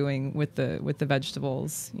families are doing with the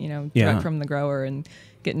vegetables, direct from the grower, and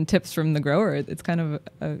getting tips from the grower. It's kind of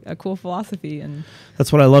a cool philosophy, and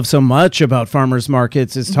that's what I love so much about farmers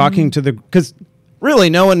markets is talking to because really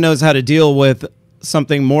no one knows how to deal with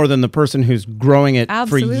something more than the person who's growing it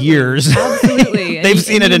for years. Absolutely. They've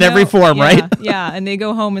seen it in every form, right? Yeah, and they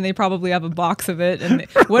go home and they probably have a box of it. And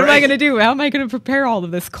what am I going to do? How am I going to prepare all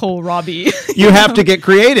of this kohlrabi? You have to get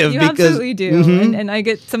creative. You absolutely do. And I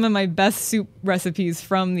get some of my best soup recipes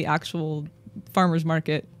from the actual farmers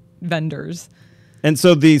market vendors. And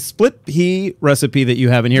so the split pea recipe that you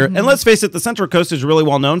have in here, and let's face it, the Central Coast is really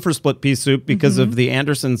well known for split pea soup because of the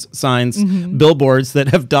Anderson's signs, billboards that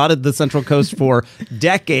have dotted the Central Coast for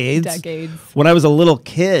decades. When I was a little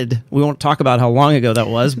kid, we won't talk about how long ago that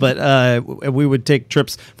was, but we would take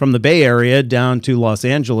trips from the Bay Area down to Los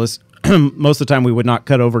Angeles. Most of the time we would not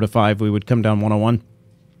cut over to 5. We would come down 101.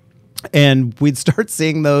 And we'd start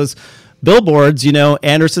seeing those billboards,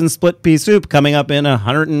 Anderson split pea soup coming up in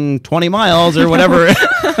 120 miles or whatever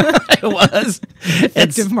it was.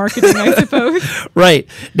 Effective marketing, I suppose. Right.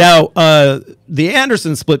 Now, the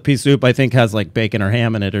Anderson split pea soup, I think, has like bacon or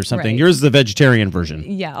ham in it or something. Right. Yours is the vegetarian version.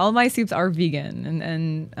 Yeah, all my soups are vegan.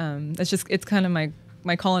 And it's kind of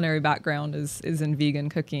my culinary background is in vegan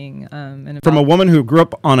cooking. And from a woman who grew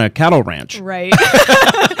up on a cattle ranch. Right.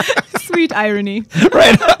 Sweet irony.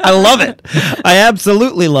 Right. I love it. I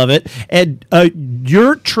absolutely love it. And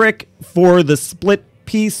your trick for the split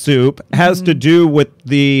pea soup has to do with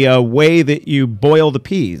the way that you boil the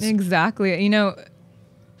peas. Exactly.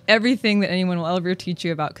 Everything that anyone will ever teach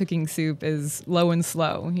you about cooking soup is low and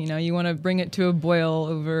slow. You want to bring it to a boil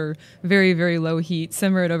over very, very low heat,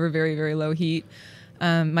 simmer it over very, very low heat.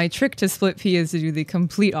 My trick to split pea is to do the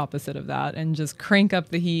complete opposite of that and just crank up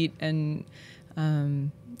the heat. And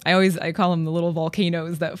I call them the little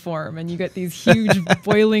volcanoes that form, and you get these huge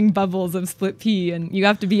boiling bubbles of split pea, and you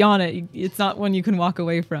have to be on it. It's not one you can walk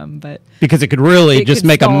away from, but because it could really just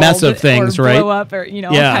make a mess of things, or right? Blow up, or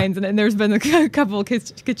all kinds. And there's been a couple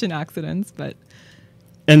kitchen accidents, but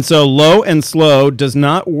and so low and slow does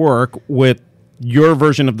not work with your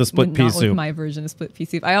version of the split pea soup. Not with my version of split pea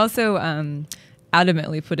soup. I also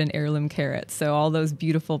adamantly put in heirloom carrots, so all those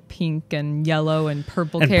beautiful pink and yellow and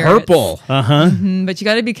purple carrots. Purple, But you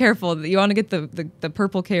got to be careful. You want to get the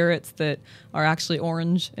purple carrots that are actually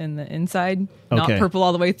orange in the inside, not purple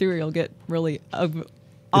all the way through, or you'll get really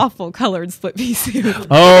awful colored split pea soup.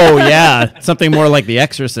 Oh yeah, something more like The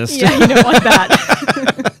Exorcist. Yeah, you don't want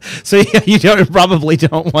that. So you probably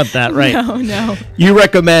don't want that, right? No. You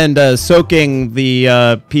recommend soaking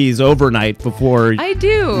the peas overnight before? I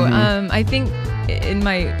do. I think in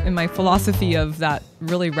my philosophy of that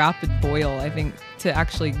really rapid boil, I think to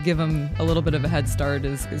actually give them a little bit of a head start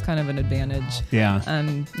is kind of an advantage. Yeah.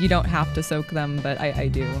 You don't have to soak them, but I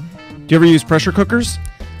do. Do you ever use pressure cookers?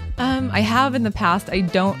 I have in the past. I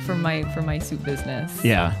don't for my soup business.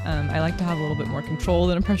 Yeah. I like to have a little bit more control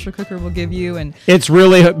than a pressure cooker will give you, and it's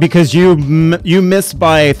really because you miss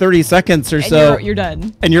by 30 seconds or so. You're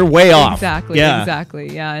done. And you're way off. Exactly.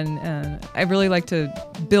 Yeah. And I really like to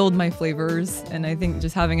build my flavors, and I think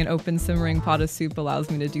just having an open simmering pot of soup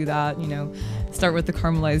allows me to do that. Start with the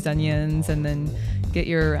caramelized onions, and then get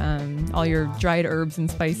your all your dried herbs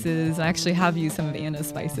and spices. I actually have used some of Anna's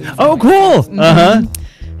spices. Oh, cool. Mm-hmm.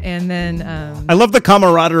 And then I love the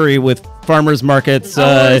camaraderie with farmers markets.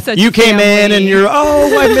 You came family. in and you're,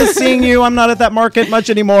 I miss seeing you. I'm not at that market much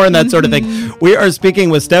anymore, and that sort of thing. We are speaking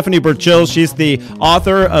with Stephanie Burchill. She's the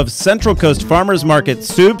author of Central Coast Farmers Market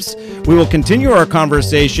Soups. We will continue our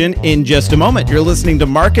conversation in just a moment. You're listening to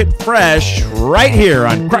Market Fresh right here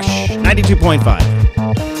on Crush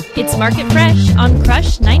 92.5. It's Market Fresh on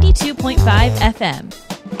Crush 92.5 FM.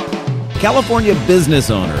 California business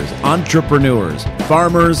owners, entrepreneurs,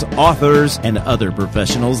 farmers, authors, and other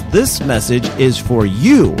professionals, this message is for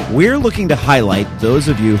you. We're looking to highlight those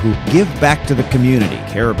of you who give back to the community,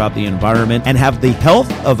 care about the environment, and have the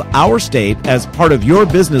health of our state as part of your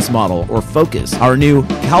business model or focus. Our new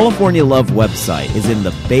California Love website is in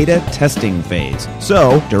the beta testing phase.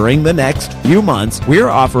 So, during the next few months, we're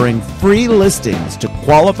offering free listings to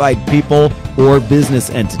qualified people or business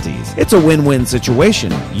entities. It's a win-win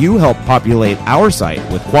situation. You help populate our site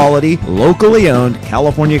with quality, locally owned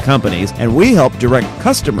California companies, and we help direct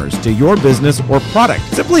customers to your business or product.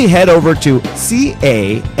 Simply head over to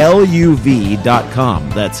CALUV.com.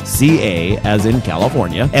 That's CA as in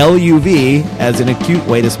California, LUV as in a cute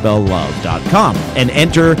way to spell love.com, and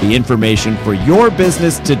enter the information for your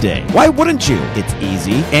business today. Why wouldn't you? It's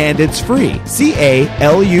easy and it's free. CALUV.com,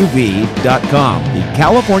 the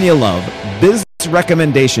California Love Business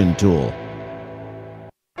Recommendation Tool.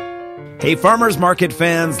 Hey, farmers market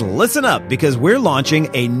fans, listen up because we're launching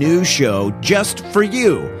a new show just for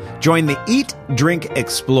you. Join the Eat, Drink,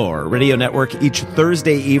 Explore radio network each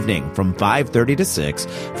Thursday evening from 5:30 to 6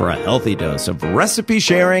 for a healthy dose of recipe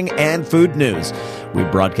sharing and food news. We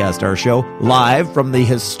broadcast our show live from the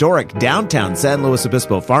historic downtown San Luis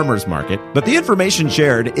Obispo Farmers Market, but the information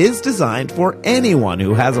shared is designed for anyone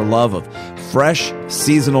who has a love of fresh,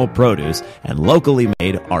 seasonal produce and locally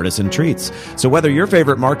made artisan treats. So whether your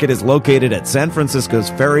favorite market is located at San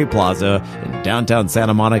Francisco's Ferry Plaza in downtown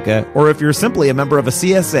Santa Monica, or if you're simply a member of a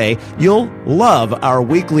CSA, you'll love our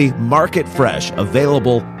weekly Market Fresh,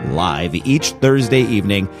 available live each Thursday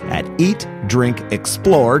evening at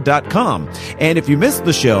eatdrinkexplore.com. And if you missed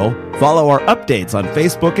the show, follow our updates on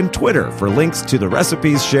Facebook and Twitter for links to the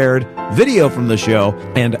recipes shared, video from the show,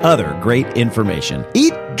 and other great information.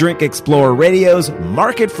 Eat, Drink, Explore Radio's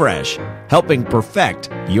Market Fresh, helping perfect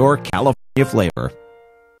your California flavor.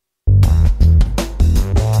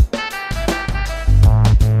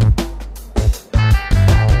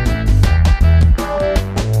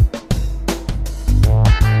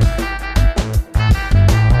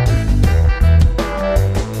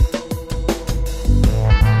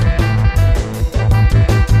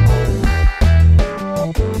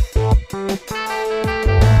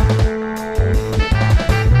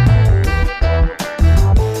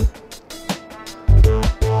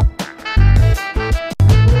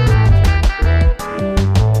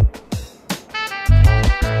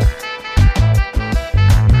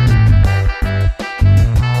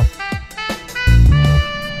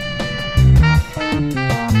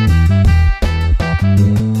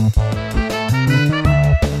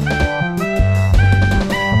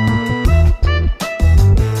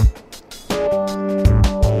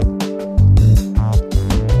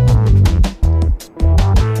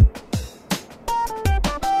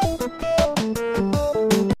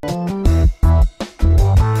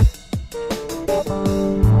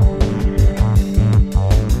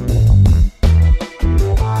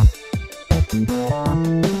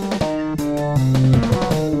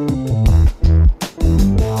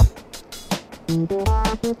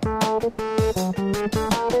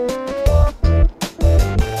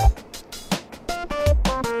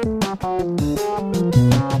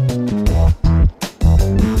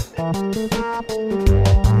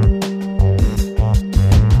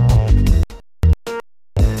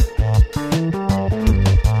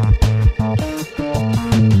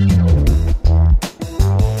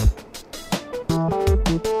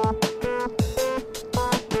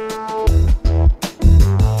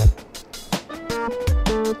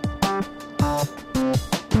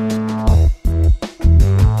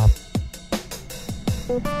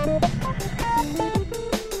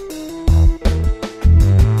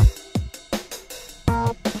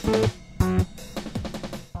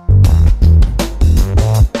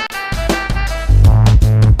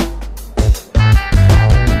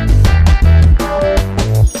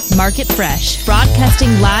 Market Fresh,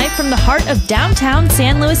 broadcasting live from the heart of downtown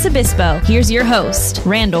San Luis Obispo. Here's your host,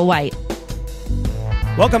 Randall White.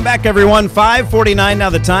 Welcome back, everyone. 5:49 now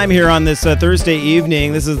the time here on this Thursday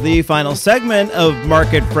evening. This is the final segment of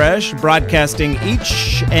Market Fresh, broadcasting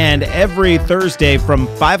each and every Thursday from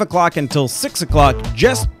 5 o'clock until 6 o'clock,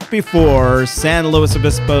 just before San Luis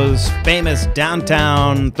Obispo's famous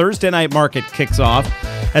downtown Thursday night market kicks off.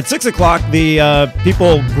 At 6 o'clock, the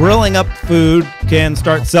people grilling up food can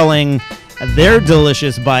start selling their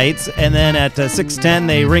delicious bites. And then at 6:10,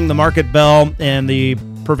 they ring the market bell and the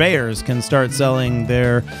purveyors can start selling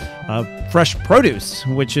their fresh produce,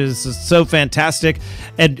 which is so fantastic.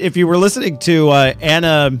 And if you were listening to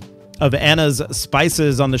Anna of Anna's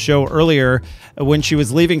Spices on the show earlier, when she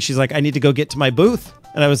was leaving, she's like, I need to go get to my booth.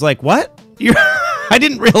 And I was like, what? I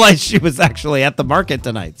didn't realize she was actually at the market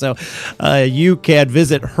tonight. So you can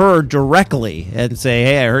visit her directly and say,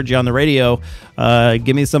 hey, I heard you on the radio.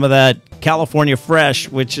 Give me some of that California Fresh,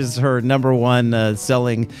 which is her number one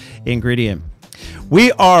selling ingredient.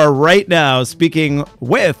 We are right now speaking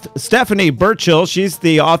with Stephanie Burchill. She's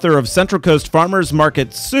the author of Central Coast Farmers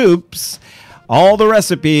Market Soups. All the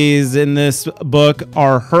recipes in this book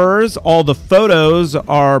are hers. All the photos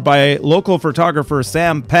are by local photographer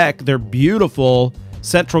Sam Peck. They're beautiful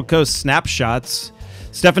Central Coast snapshots.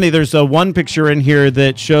 Stephanie, there's one picture in here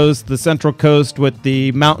that shows the Central Coast with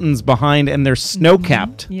the mountains behind, and they're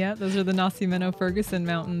snow-capped. Yeah, those are the Nacimiento-Ferguson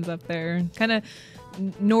Mountains up there. Kind of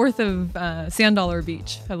north of Sand Dollar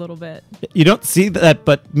Beach a little bit. You don't see that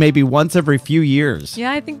but maybe once every few years.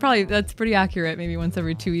 Yeah, I think probably that's pretty accurate. Maybe once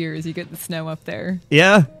every 2 years you get the snow up there.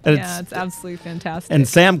 Yeah. It's absolutely fantastic. And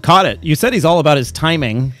Sam caught it. You said he's all about his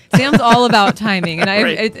timing. Sam's all about timing. And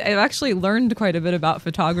Right. I've actually learned quite a bit about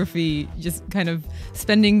photography just kind of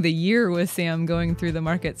spending the year with Sam going through the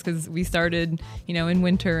markets, because we started, in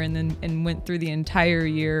winter and went through the entire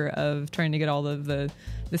year of trying to get all of the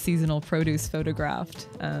seasonal produce photographed.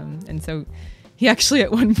 And so he actually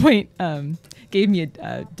at one point gave me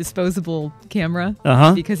a disposable camera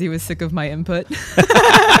because he was sick of my input.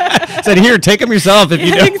 Said, here, take them yourself if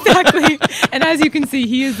you don't. Exactly. And as you can see,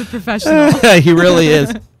 he is a professional. He really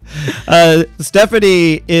is.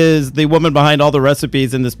 Stephanie is the woman behind all the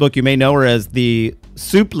recipes in this book. You may know her as the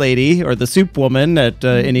soup lady or the soup woman at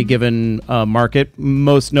any given market.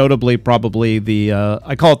 Most notably, probably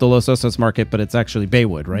I call it the Los Osos market, but it's actually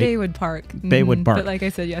Baywood, right? Baywood Park. Baywood Park. But like I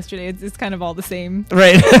said yesterday, it's kind of all the same.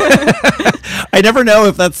 Right. I never know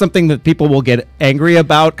if that's something that people will get angry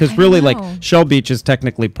about, because really, like, Shell Beach is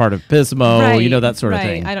technically part of Pismo, right, that sort of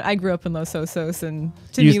thing. I grew up in Los Osos, and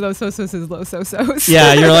to me, Los Osos is Los Osos.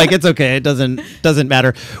 Yeah, you're like, it's okay. It doesn't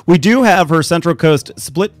matter. We do have her Central Coast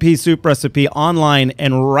split pea soup recipe online,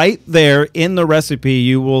 and right there in the recipe,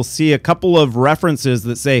 you will see a couple of references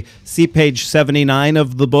that say, see page 79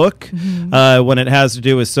 of the book, when it has to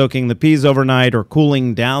do with soaking the peas overnight or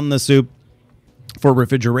cooling down the soup for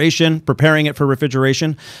refrigeration, preparing it for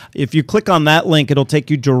refrigeration. If you click on that link, it'll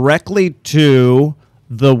take you directly to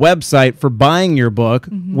the website for buying your book,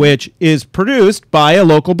 which is produced by a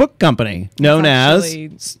local book company known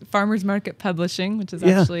as Farmers Market Publishing, which is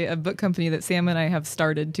actually a book company that Sam and I have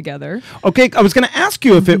started together. Okay, I was going to ask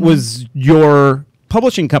you if it was your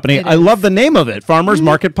publishing company. I love the name of it, Farmers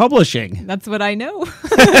Market Publishing. That's what I know.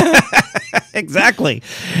 Exactly.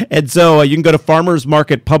 And so you can go to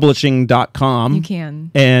farmersmarketpublishing.com. You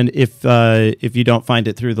can. And if you don't find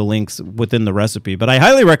it through the links within the recipe. But I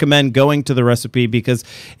highly recommend going to the recipe because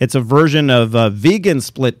it's a version of vegan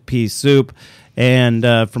split pea soup. And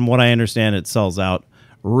from what I understand, it sells out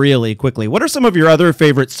really quickly. What are some of your other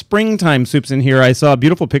favorite springtime soups in here? I saw a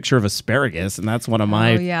beautiful picture of asparagus, and that's one of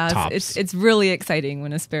my tops. It's really exciting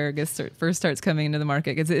when asparagus first starts coming into the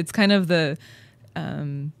market, because it's kind of the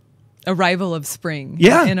arrival of spring.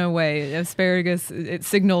 In a way, asparagus, it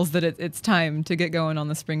signals that it's time to get going on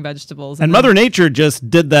the spring vegetables. And Mother Nature just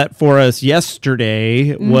did that for us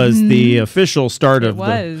yesterday. Was the official start of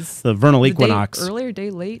the vernal equinox. Earlier, day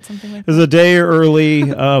late, something like that. It was a day early.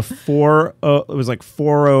 It was like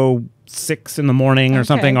 4:06 in the morning or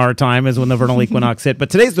something. Our time is when the vernal equinox hit. But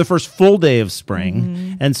today's the first full day of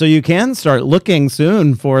spring, and so you can start looking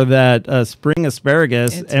soon for that spring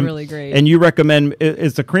asparagus. It's really great. And you recommend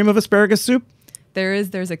is the cream of asparagus soup?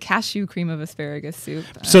 There's a cashew cream of asparagus soup.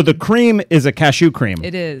 So the cream is a cashew cream.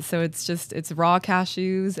 It is. So it's raw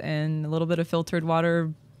cashews and a little bit of filtered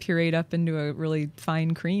water, pureed up into a really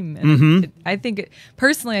fine cream. And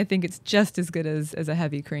personally, I think it's just as good as a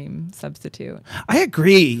heavy cream substitute. I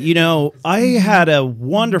agree. I had a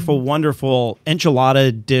wonderful, wonderful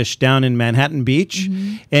enchilada dish down in Manhattan Beach,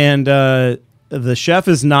 and the chef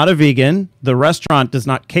is not a vegan. The restaurant does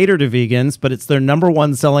not cater to vegans, but it's their number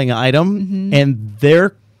one selling item, and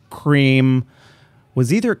their cream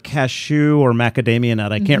was either cashew or macadamia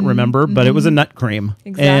nut. I can't remember, but it was a nut cream.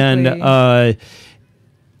 Exactly. And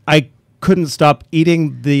I couldn't stop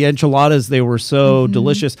eating the enchiladas. They were so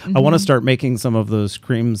delicious. I want to start making some of those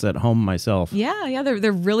creams at home myself. Yeah,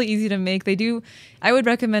 they're really easy to make. I would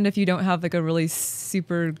recommend, if you don't have like a really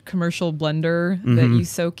super commercial blender, that you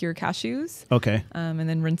soak your cashews. Okay. And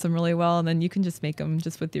then rinse them really well, and then you can just make them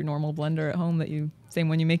just with your normal blender at home same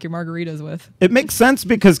one you make your margaritas with. It makes sense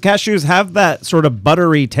because cashews have that sort of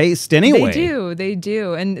buttery taste anyway. They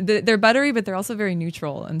do. And they're buttery, but they're also very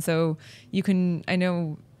neutral. And so I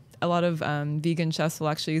know a lot of vegan chefs will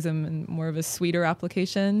actually use them in more of a sweeter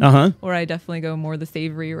application, or I definitely go more the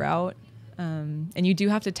savory route. And you do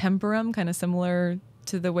have to temper them, kind of similar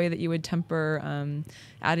to the way that you would temper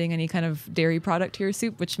adding any kind of dairy product to your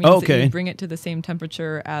soup, which means that you bring it to the same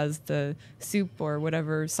temperature as the soup or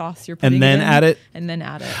whatever sauce you're putting in. And then add it? And then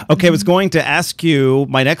add it. Okay, I was going to ask you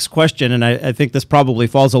my next question, and I think this probably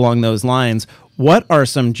falls along those lines. What are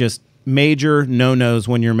some just major no-nos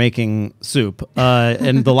when you're making soup?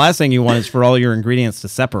 And the last thing you want is for all your ingredients to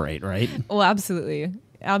separate, right? Well, absolutely.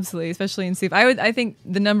 Absolutely, especially in soup. I think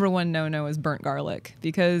the number one no-no is burnt garlic,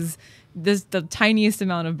 because the tiniest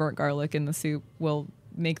amount of burnt garlic in the soup will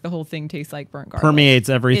make the whole thing taste like burnt garlic. Permeates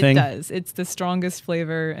everything. It does. It's the strongest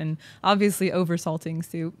flavor, and obviously over-salting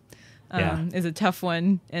soup is a tough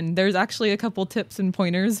one. And there's actually a couple tips and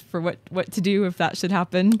pointers for what to do if that should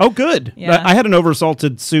happen. Oh, good. Yeah. I had an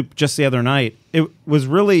over-salted soup just the other night. It was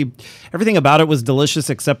really, everything about it was delicious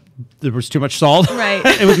except there was too much salt. Right.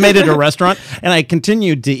 It was made at a restaurant, and I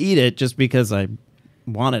continued to eat it just because I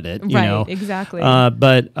wanted it, you know. Exactly.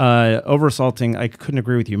 But over-salting, I couldn't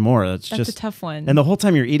agree with you more. That's just a tough one. And the whole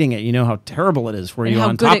time you're eating it, you know how terrible it is for you how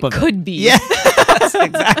on good top it of could be. Yeah,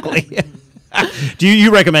 exactly. Do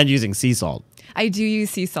you recommend using sea salt? I do use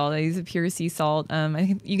sea salt. I use a pure sea salt. I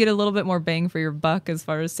think you get a little bit more bang for your buck as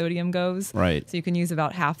far as sodium goes. Right. So you can use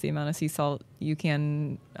about half the amount of sea salt you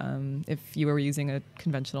can if you were using a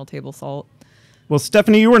conventional table salt. Well,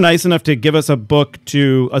 Stephanie, you were nice enough to give us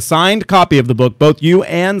a signed copy of the book. Both you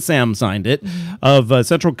and Sam signed it, of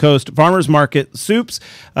Central Coast Farmers Market Soups.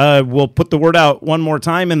 We'll put the word out one more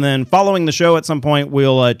time, and then following the show at some point,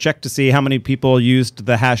 we'll check to see how many people used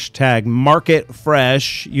the hashtag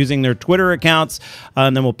MarketFresh using their Twitter accounts,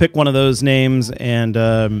 and then we'll pick one of those names, and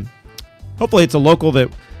hopefully it's a local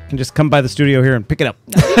that can just come by the studio here and pick it up.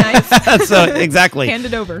 Nice. So, exactly. Hand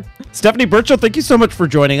it over. Stephanie Burchell, thank you so much for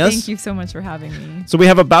joining us. Thank you so much for having me. So we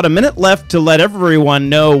have about a minute left to let everyone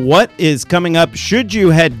know what is coming up should you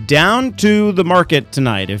head down to the market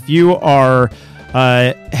tonight. If you are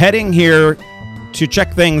heading here to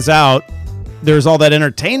check things out, there's all that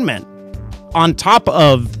entertainment on top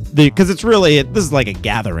of because this is like a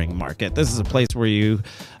gathering market. This is a place where you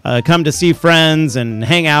come to see friends and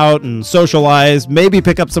hang out and socialize, maybe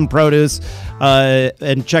pick up some produce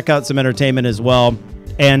and check out some entertainment as well.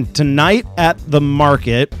 And tonight at the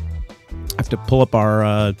market, I have to pull up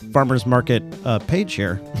our farmers market page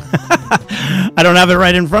here. I don't have it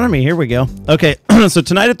right in front of me. Here we go. Okay, so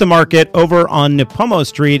tonight at the market over on Nipomo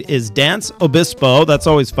Street is Dance Obispo. That's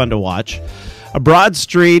always fun to watch. Broad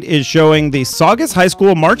Street is showing the Saugus High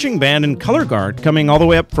School Marching Band and Color Guard coming all the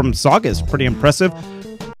way up from Saugus. Pretty impressive.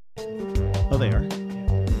 Oh, they are.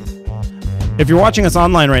 If you're watching us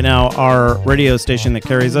online right now, our radio station that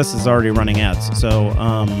carries us is already running ads. So,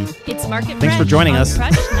 it's Market thanks for joining us.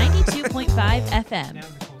 Crush 92.5 FM.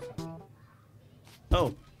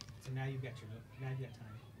 Oh, So now you've got time.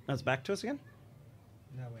 that's back to us again?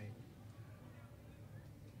 No, wait.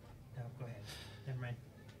 No, go ahead. Never mind.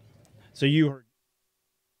 So you heard.